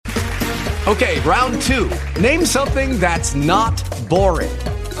Okay, round two. Name something that's not boring.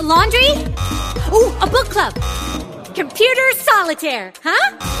 A laundry? Ooh, a book club. Computer solitaire,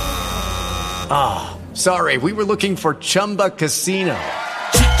 huh? Ah, sorry, we were looking for Chumba Casino.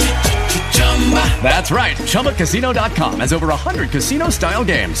 That's right, ChumbaCasino.com has over 100 casino-style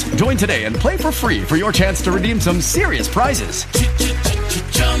games. Join today and play for free for your chance to redeem some serious prizes.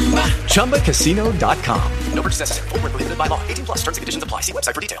 ChumbaCasino.com. No purchase necessary. Void where prohibited by law. 18 plus terms and conditions apply. See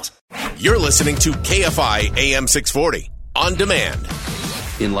website for details. You're listening to KFI AM 640 on demand.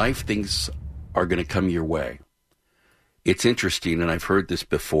 In life, things are going to come your way. It's interesting, and I've heard this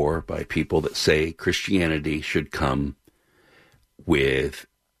before by people that say Christianity should come with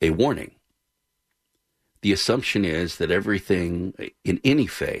a warning. The assumption is that everything in any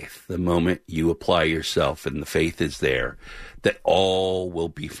faith, the moment you apply yourself and the faith is there, that all will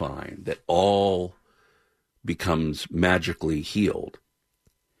be fine, that all becomes magically healed.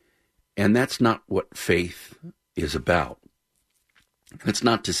 And that's not what faith is about. It's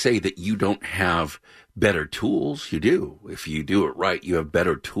not to say that you don't have better tools. You do. If you do it right, you have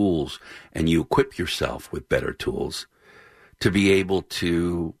better tools, and you equip yourself with better tools to be able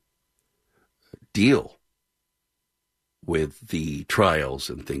to deal with the trials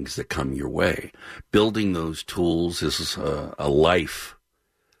and things that come your way. Building those tools is a life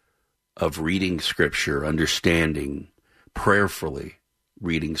of reading Scripture, understanding, prayerfully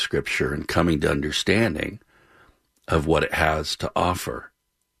reading Scripture, and coming to understanding of what it has to offer.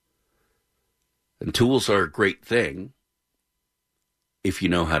 And tools are a great thing if you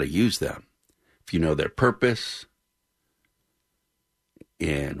know how to use them, if you know their purpose,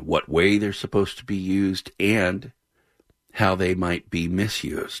 in what way they're supposed to be used, and how they might be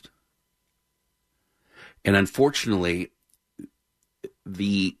misused. And unfortunately,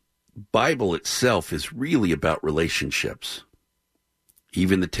 the Bible itself is really about relationships.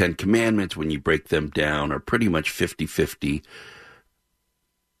 Even the Ten Commandments, when you break them down, are pretty much 50-50.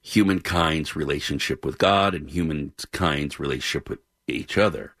 Humankind's relationship with God and humankind's relationship with each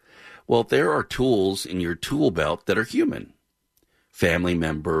other. Well, there are tools in your tool belt that are human. Family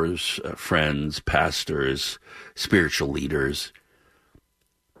members, friends, pastors, spiritual leaders.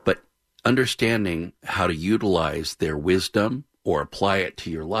 But understanding how to utilize their wisdom or apply it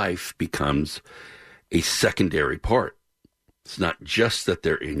to your life becomes a secondary part. It's not just that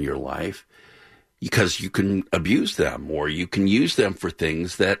they're in your life, because you can abuse them or you can use them for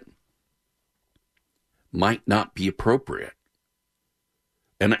things that might not be appropriate.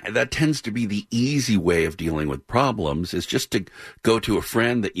 And that tends to be the easy way of dealing with problems, is just to go to a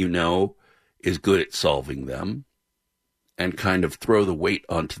friend that you know is good at solving them and kind of throw the weight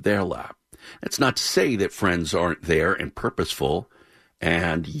onto their lap. That's not to say that friends aren't there and purposeful,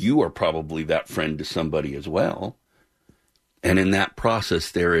 and you are probably that friend to somebody as well. And in that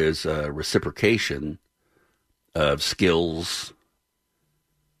process, there is a reciprocation of skills.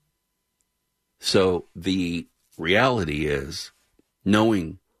 So the reality is,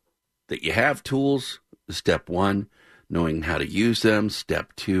 knowing that you have tools, step one, knowing how to use them,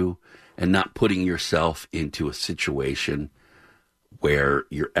 step two, and not putting yourself into a situation where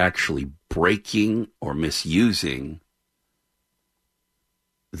you're actually breaking or misusing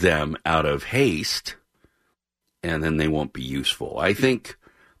them out of haste, and then they won't be useful. I think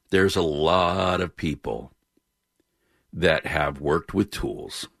there's a lot of people that have worked with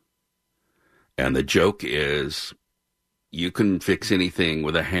tools, and the joke is, you can fix anything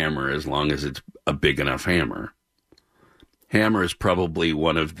with a hammer as long as it's a big enough hammer. Hammer is probably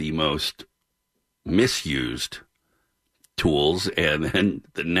one of the most misused tools, and then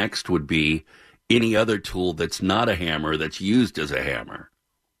the next would be any other tool that's not a hammer that's used as a hammer.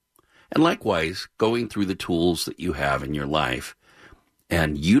 And likewise, going through the tools that you have in your life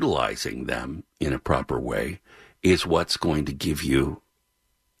and utilizing them in a proper way is what's going to give you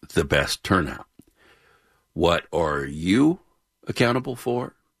the best turnout. What are you accountable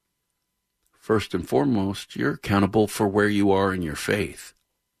for? First and foremost, you're accountable for where you are in your faith.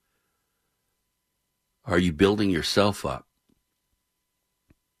 Are you building yourself up?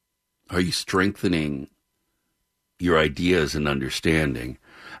 Are you strengthening your ideas and understanding?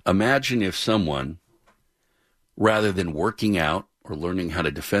 Imagine if someone, rather than working out or learning how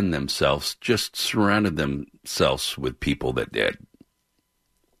to defend themselves, just surrounded themselves with people that did.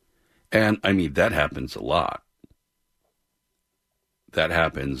 And, I mean, that happens a lot. That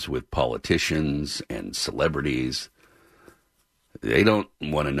happens with politicians and celebrities. They don't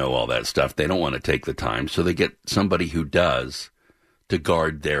want to know all that stuff. They don't want to take the time, so they get somebody who does to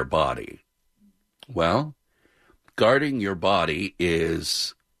guard their body. Well, guarding your body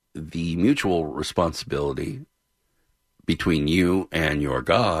is the mutual responsibility between you and your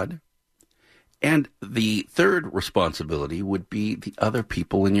God. And the third responsibility would be the other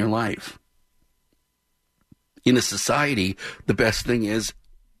people in your life. In a society, the best thing is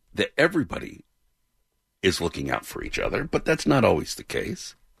that everybody is looking out for each other, but that's not always the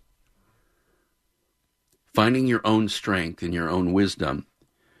case. Finding your own strength and your own wisdom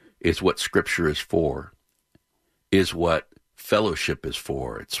is what Scripture is for, is what fellowship is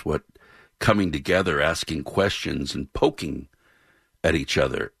for. It's what coming together, asking questions, and poking at each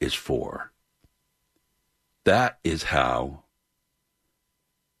other is for. That is how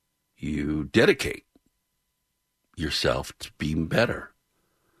you dedicate yourself to being better.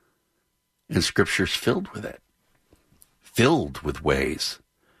 And Scripture's filled with it. Filled with ways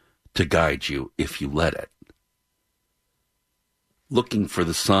to guide you if you let it. Looking for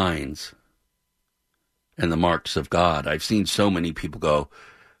the signs and the marks of God. I've seen so many people go,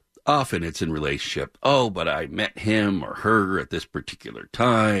 often it's in relationship, oh, but I met him or her at this particular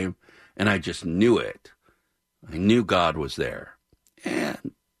time, and I just knew it. I knew God was there.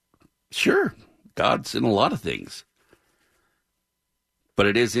 And sure, God's in a lot of things. But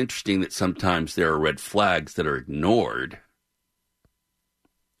it is interesting that sometimes there are red flags that are ignored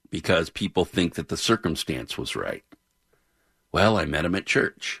because people think that the circumstance was right. Well, I met him at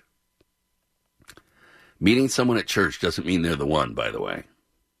church. Meeting someone at church doesn't mean they're the one, by the way.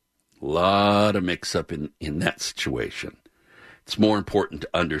 A lot of mix-up in that situation. It's more important to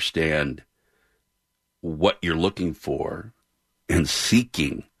understand what you're looking for and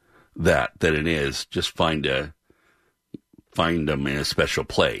seeking that than it is just find them in a special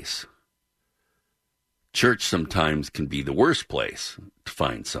place. Church sometimes can be the worst place to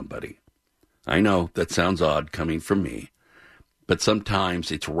find somebody. I know that sounds odd coming from me, but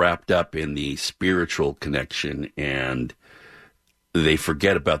sometimes it's wrapped up in the spiritual connection and they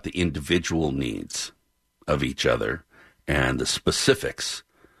forget about the individual needs of each other and the specifics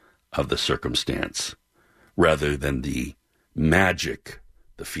of the circumstance rather than the magic,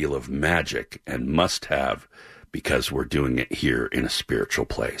 the feel of magic and must have because we're doing it here in a spiritual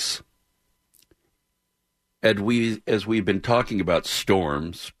place. And as we've been talking about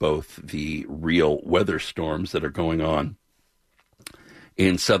storms, both the real weather storms that are going on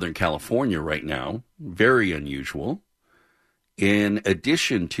in Southern California right now, very unusual. In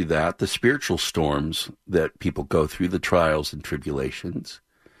addition to that, the spiritual storms that people go through, the trials and tribulations.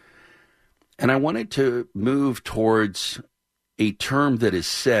 And I wanted to move towards a term that is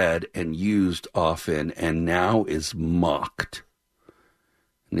said and used often and now is mocked.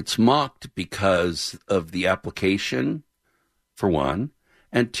 And it's mocked because of the application, for one,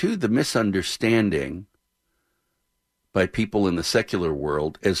 and two, the misunderstanding by people in the secular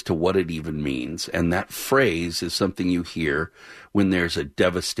world as to what it even means. And that phrase is something you hear when there's a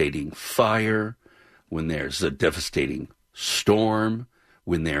devastating fire, when there's a devastating storm,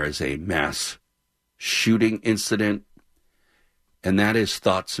 when there is a mass shooting incident, and that is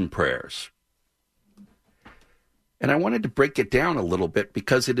thoughts and prayers. And I wanted to break it down a little bit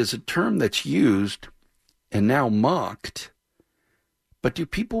because it is a term that's used and now mocked. But do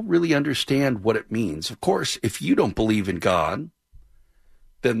people really understand what it means? Of course, if you don't believe in God,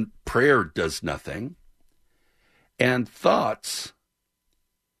 then prayer does nothing. And thoughts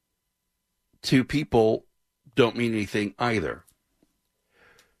to people don't mean anything either.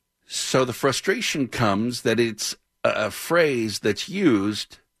 So the frustration comes that it's a phrase that's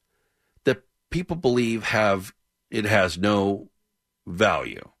used that people believe it has no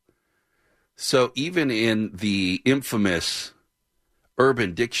value. So even in the infamous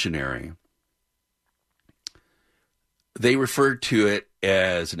Urban Dictionary, they referred to it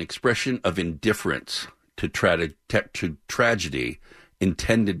as an expression of indifference to tragedy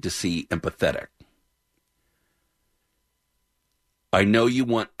intended to seem empathetic. I know you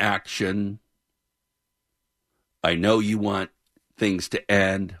want action. I know you want things to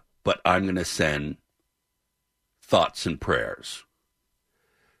end, but I'm going to send thoughts and prayers.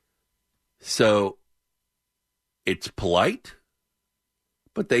 So it's polite,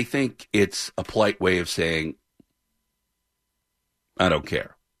 but they think it's a polite way of saying, I don't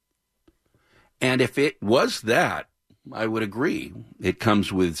care. And if it was that, I would agree. It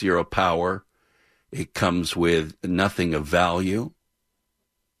comes with zero power. It comes with nothing of value.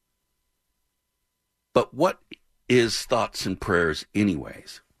 But what is thoughts and prayers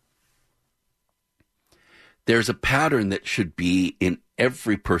anyways? There's a pattern that should be in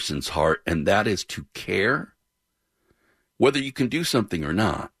every person's heart, and that is to care, whether you can do something or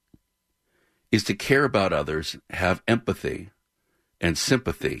not, is to care about others, have empathy and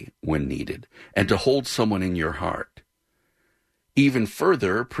sympathy when needed, and to hold someone in your heart. Even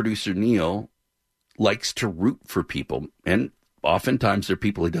further, producer Neil likes to root for people, and oftentimes they're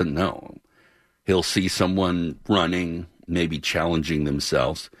people he doesn't know. He'll see someone running, maybe challenging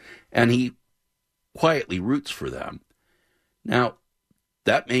themselves, and he quietly roots for them. Now,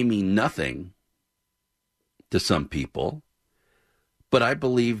 that may mean nothing to some people, but I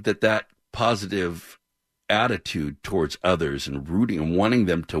believe that positive attitude towards others and rooting and wanting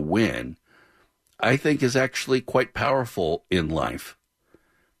them to win, I think is actually quite powerful in life.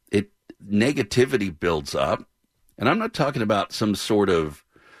 Negativity builds up, and I'm not talking about some sort of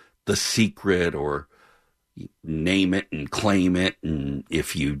The Secret or name it and claim it, and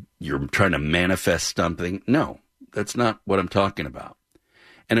if you're trying to manifest something. No, that's not what I'm talking about.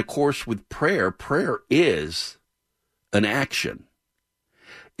 And of course, with prayer is an action.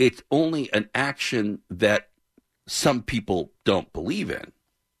 It's only an action that some people don't believe in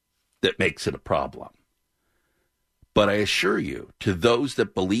that makes it a problem. But I assure you, to those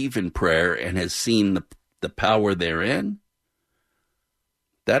that believe in prayer and has seen the power therein,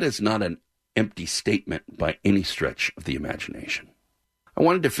 that is not an empty statement by any stretch of the imagination. I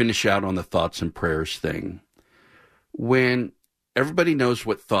wanted to finish out on the thoughts and prayers thing. When everybody knows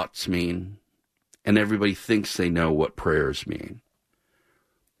what thoughts mean, and everybody thinks they know what prayers mean,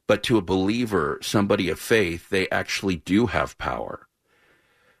 but to a believer, somebody of faith, they actually do have power.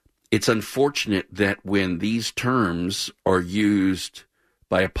 It's unfortunate that when these terms are used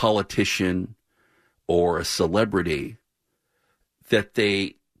by a politician or a celebrity, that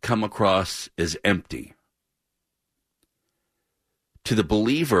they come across as empty. To the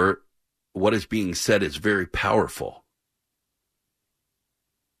believer, what is being said is very powerful.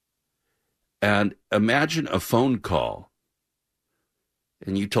 And imagine a phone call,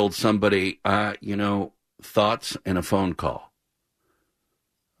 and you told somebody, thoughts and a phone call.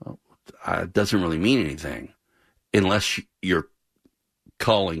 It doesn't really mean anything unless you're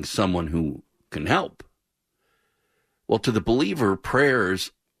calling someone who can help. Well, to the believer,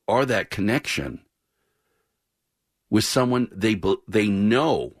 prayers are that connection with someone they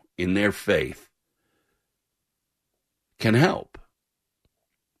know in their faith can help.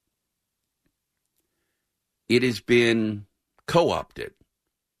 It has been co-opted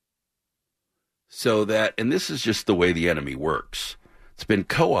so that, and this is just the way the enemy works, it's been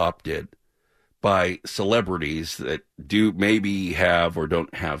co-opted by celebrities that do maybe have or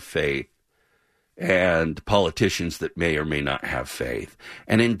don't have faith, and politicians that may or may not have faith.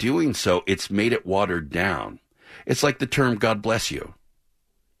 And in doing so, it's made it watered down. It's like the term God bless you.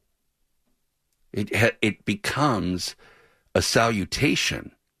 It becomes a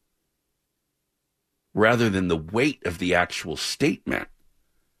salutation rather than the weight of the actual statement.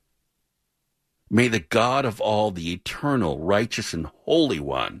 May the God of all, the eternal, righteous, and holy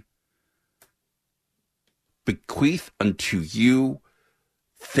one, bequeath unto you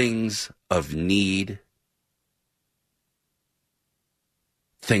things of need,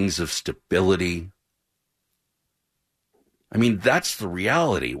 things of stability. I mean, that's the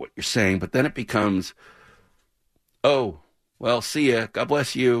reality, what you're saying, but then it becomes, oh, well, see ya, God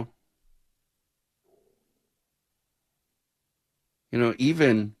bless you.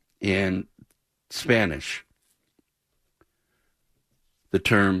 Even in Spanish, the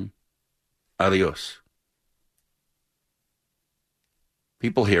term adios.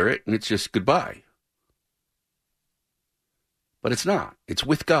 People hear it and it's just goodbye. But it's not. It's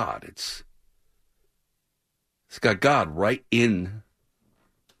with God. It's got God right in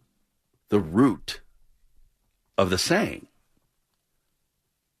the root of the saying.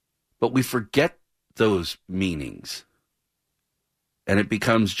 But we forget those meanings. And it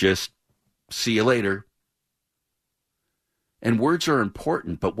becomes just, see you later. And words are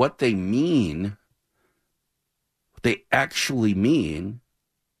important, but what they mean, what they actually mean,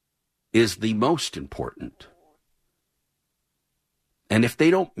 is the most important. And if they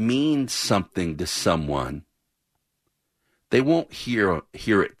don't mean something to someone, they won't hear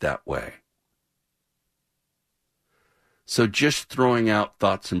it that way. So just throwing out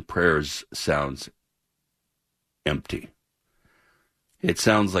thoughts and prayers sounds empty. It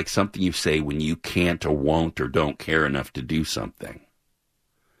sounds like something you say when you can't or won't or don't care enough to do something.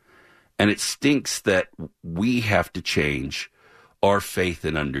 And it stinks that we have to change our faith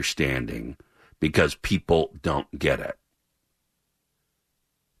and understanding because people don't get it.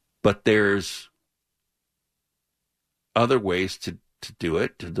 But there's other ways to do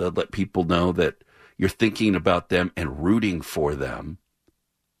it, to let people know that you're thinking about them and rooting for them.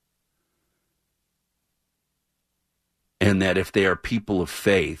 And that if they are people of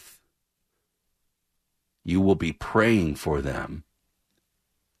faith, you will be praying for them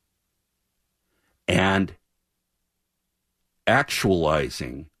and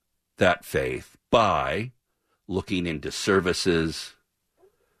actualizing that faith by looking into services,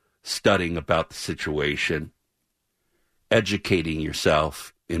 studying about the situation, educating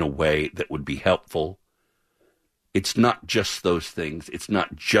yourself in a way that would be helpful. It's not just those things. It's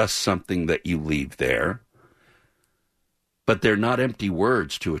not just something that you leave there. But they're not empty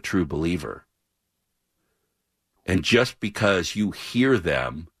words to a true believer. And just because you hear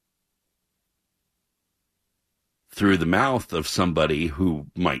them through the mouth of somebody who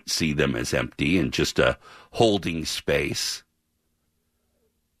might see them as empty and just a holding space,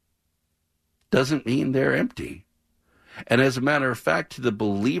 doesn't mean they're empty. And as a matter of fact, to the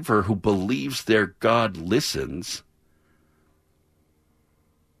believer who believes their God listens,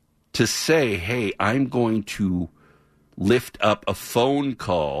 to say, hey, I'm going to lift up a phone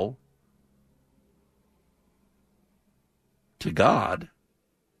call to God,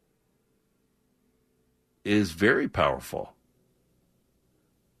 is very powerful.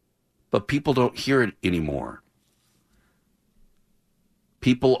 But people don't hear it anymore.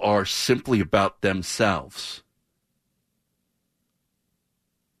 People are simply about themselves.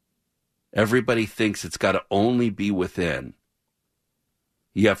 Everybody thinks it's got to only be within.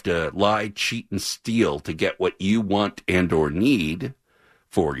 You have to lie, cheat, and steal to get what you want and or need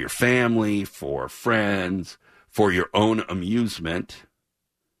for your family, for friends, for your own amusement,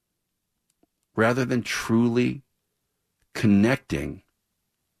 rather than truly connecting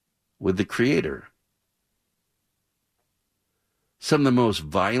with the Creator. Some of the most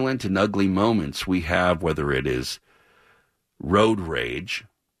violent and ugly moments we have, whether it is road rage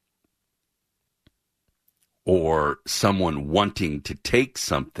or someone wanting to take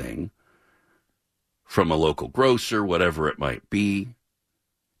something from a local grocer, whatever it might be,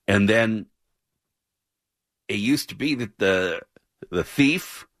 and then it used to be that the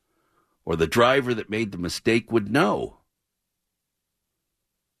thief or the driver that made the mistake would know.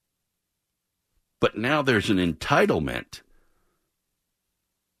 But now there's an entitlement.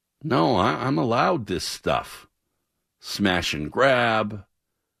 No, I'm allowed this stuff. Smash and grab.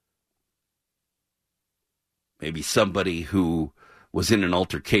 Maybe somebody who was in an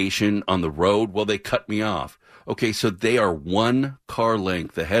altercation on the road, well, they cut me off. Okay, so they are one car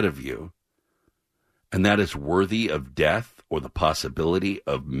length ahead of you, and that is worthy of death or the possibility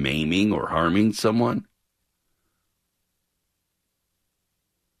of maiming or harming someone?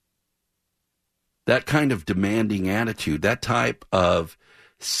 That kind of demanding attitude, that type of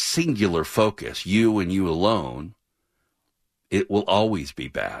singular focus, you and you alone, it will always be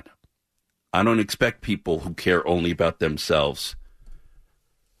bad. I don't expect people who care only about themselves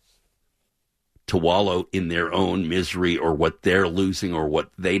to wallow in their own misery or what they're losing or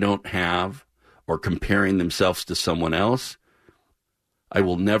what they don't have or comparing themselves to someone else. I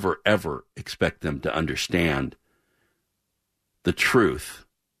will never, ever expect them to understand the truth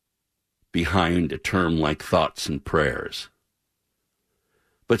behind a term like thoughts and prayers.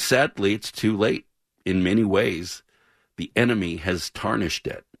 But sadly, it's too late. In many ways, the enemy has tarnished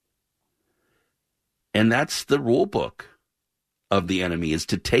it. And that's the rule book of the enemy, is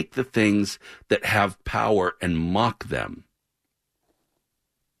to take the things that have power and mock them.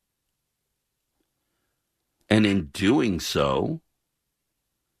 And in doing so,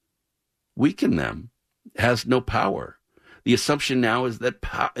 weaken them. It has no power. The assumption now is that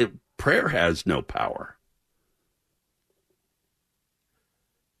prayer has no power.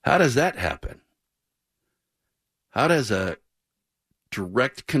 How does that happen? How does a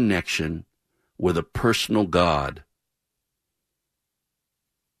direct connection with a personal God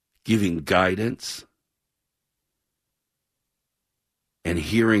giving guidance and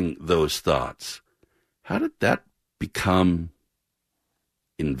hearing those thoughts, how did that become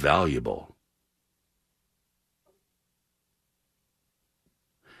invaluable?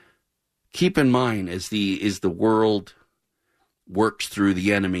 Keep in mind, as the world works through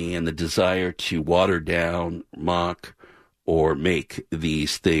the enemy and the desire to water down, mock, or make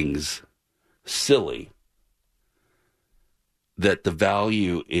these things silly, that the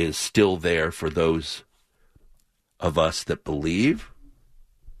value is still there for those of us that believe,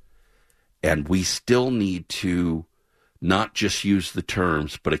 and we still need to not just use the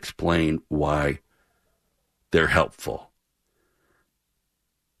terms, but explain why they're helpful.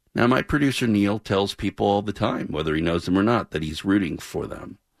 Now, my producer Neil tells people all the time, whether he knows them or not, that he's rooting for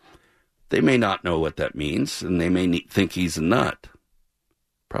them. They may not know what that means, and they may think he's a nut.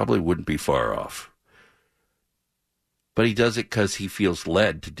 Probably wouldn't be far off. But he does it because he feels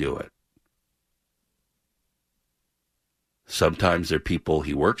led to do it. Sometimes they're people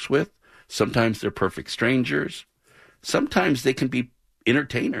he works with. Sometimes they're perfect strangers. Sometimes they can be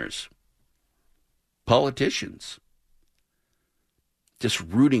entertainers, politicians. Just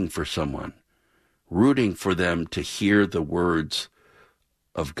rooting for someone, rooting for them to hear the words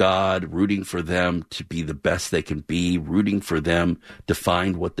of God, rooting for them to be the best they can be, rooting for them to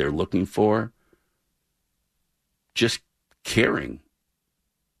find what they're looking for. Just caring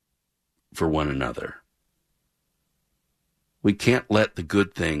for one another. We can't let the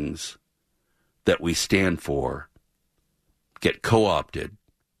good things that we stand for get co-opted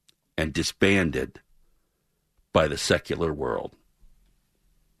and disbanded by the secular world.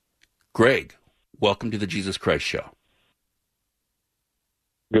 Greg, welcome to the Jesus Christ Show.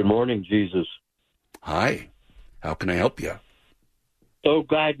 Good morning, Jesus. Hi. How can I help you? So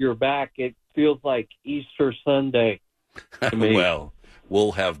glad you're back. It feels like Easter Sunday to me. Well,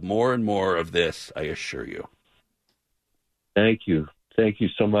 we'll have more and more of this, I assure you. Thank you. Thank you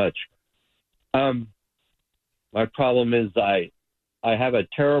so much. My problem is I have a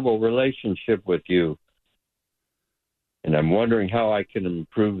terrible relationship with you, and I'm wondering how I can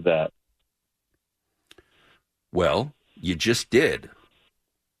improve that. Well, you just did.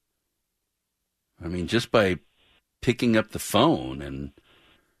 I mean, just by picking up the phone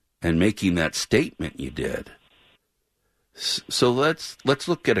and making that statement you did. So let's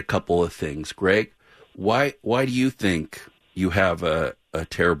look at a couple of things, Greg. Why do you think you have a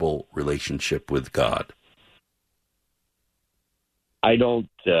terrible relationship with God? I don't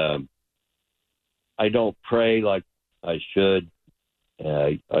pray like I should.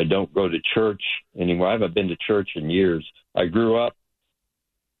 I don't go to church anymore. I haven't been to church in years. I grew up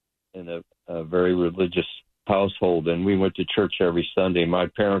in a very religious household, and we went to church every Sunday. My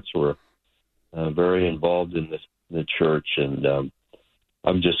parents were very involved in the church, and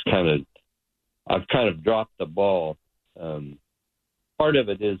I've kind of dropped the ball. Part of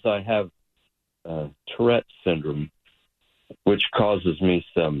it is I have Tourette syndrome, which causes me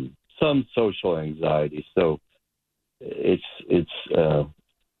some social anxiety. So it's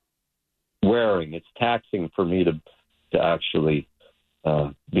wearing. It's taxing for me to actually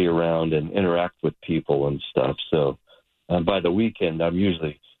be around and interact with people and stuff. So by the weekend, I'm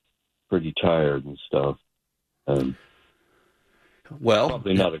usually pretty tired and stuff. Well,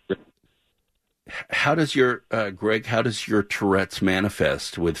 probably not a great. How does your Greg? How does your Tourette's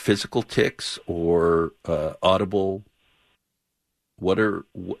manifest? With physical tics or audible? What are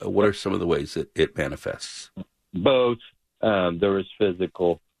some of the ways that it manifests? Both. There is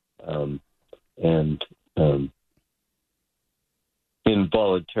physical and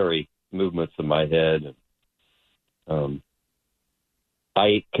involuntary movements of my head.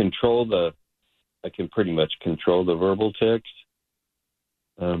 I can pretty much control the verbal tics,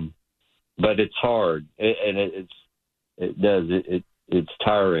 but it's hard, and it's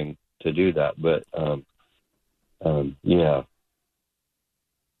tiring to do that. But yeah.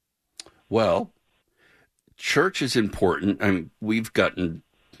 Well, church is important. I mean, we've gotten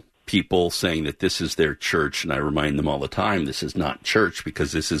people saying that this is their church, and I remind them all the time, this is not church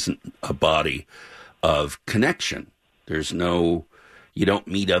because this isn't a body of connection. You don't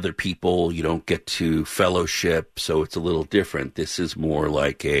meet other people, you don't get to fellowship, so it's a little different. This is more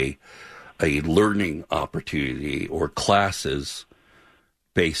like a learning opportunity or classes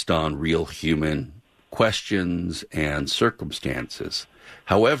based on real human questions and circumstances.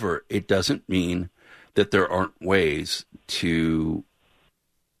 However, it doesn't mean that there aren't ways to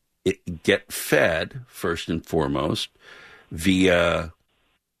get fed, first and foremost, via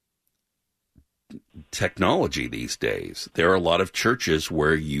technology these days. There are a lot of churches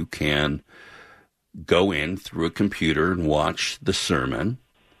where you can go in through a computer and watch the sermon.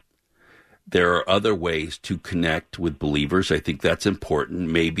 There are other ways to connect with believers. I think that's important.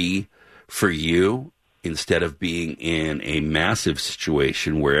 Maybe for you, instead of being in a massive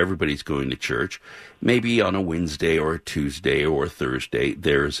situation where everybody's going to church, maybe on a Wednesday or a Tuesday or a Thursday,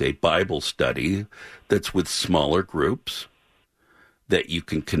 there's a Bible study that's with smaller groups that you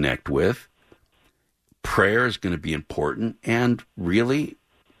can connect with. Prayer is going to be important, and really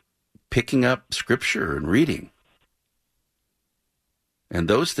picking up scripture and reading. And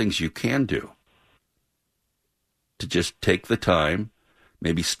those things you can do. To just take the time,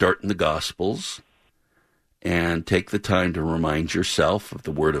 maybe start in the Gospels, and take the time to remind yourself of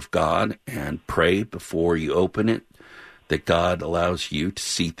the Word of God and pray before you open it, that God allows you to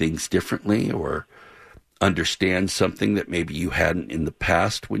see things differently or understand something that maybe you hadn't in the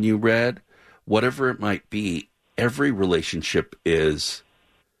past when you read. Whatever it might be, every relationship is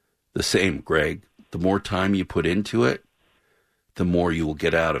the same, Greg. The more time you put into it, the more you will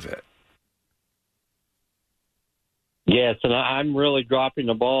get out of it. Yes, and I'm really dropping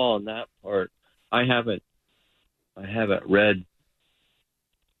the ball on that part. I haven't read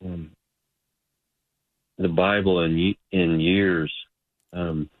the Bible in years.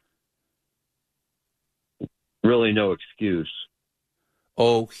 Really, no excuse.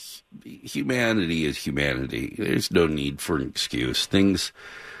 Oh, humanity is humanity. There's no need for an excuse. Things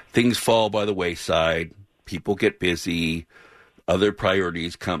fall by the wayside. People get busy. Other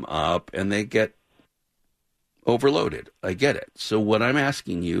priorities come up, and they get overloaded. I get it. So what I'm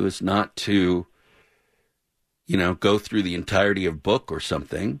asking you is not to, go through the entirety of a book or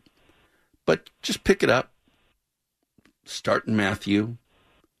something, but just pick it up, start in Matthew,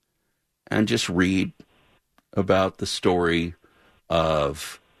 and just read about the story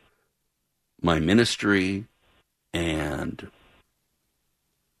of my ministry and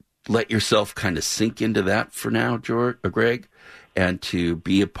let yourself kind of sink into that for now, Greg, and to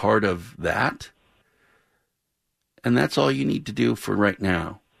be a part of that. And that's all you need to do for right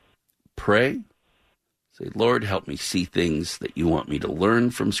now. Pray. Say, Lord, help me see things that you want me to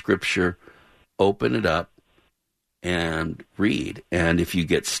learn from Scripture. Open it up and read. And if you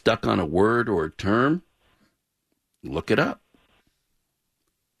get stuck on a word or a term, look it up.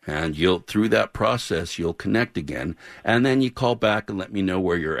 And through that process, you'll connect again. And then you call back and let me know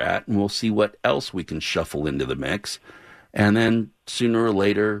where you're at, and we'll see what else we can shuffle into the mix. And then sooner or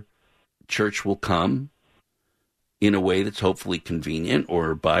later, church will come in a way that's hopefully convenient,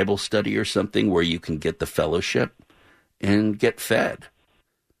 or Bible study or something where you can get the fellowship and get fed.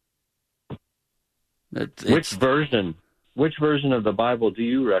 Which version of the Bible do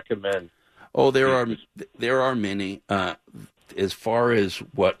you recommend? Oh, there are many. As far as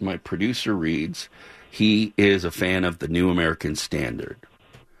what my producer reads, he is a fan of the New American Standard.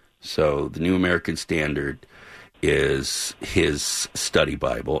 So the New American Standard is his study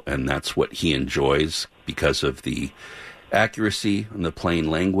Bible, and that's what he enjoys because of the accuracy and the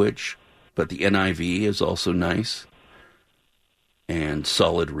plain language. But the NIV is also nice and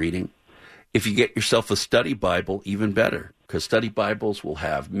solid reading. If you get yourself a study Bible, even better, because study Bibles will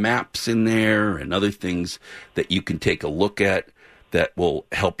have maps in there and other things that you can take a look at that will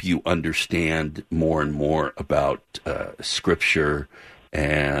help you understand more and more about Scripture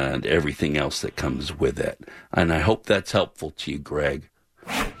and everything else that comes with it. And I hope that's helpful to you, Greg.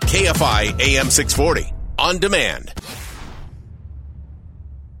 KFI AM 640, on demand.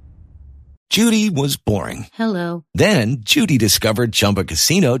 Judy was boring. Hello. Then Judy discovered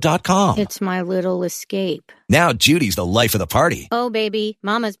ChumbaCasino.com. It's my little escape. Now Judy's the life of the party. Oh, baby,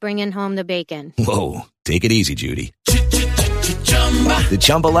 mama's bringing home the bacon. Whoa, take it easy, Judy. The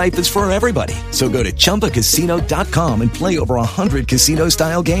Chumba life is for everybody. So go to ChumbaCasino.com and play over 100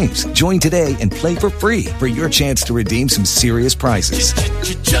 casino-style games. Join today and play for free for your chance to redeem some serious prizes.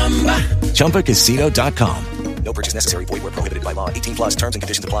 ChumbaCasino.com. No purchase necessary. Void where prohibited by law. 18+ terms and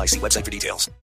conditions apply. See website for details.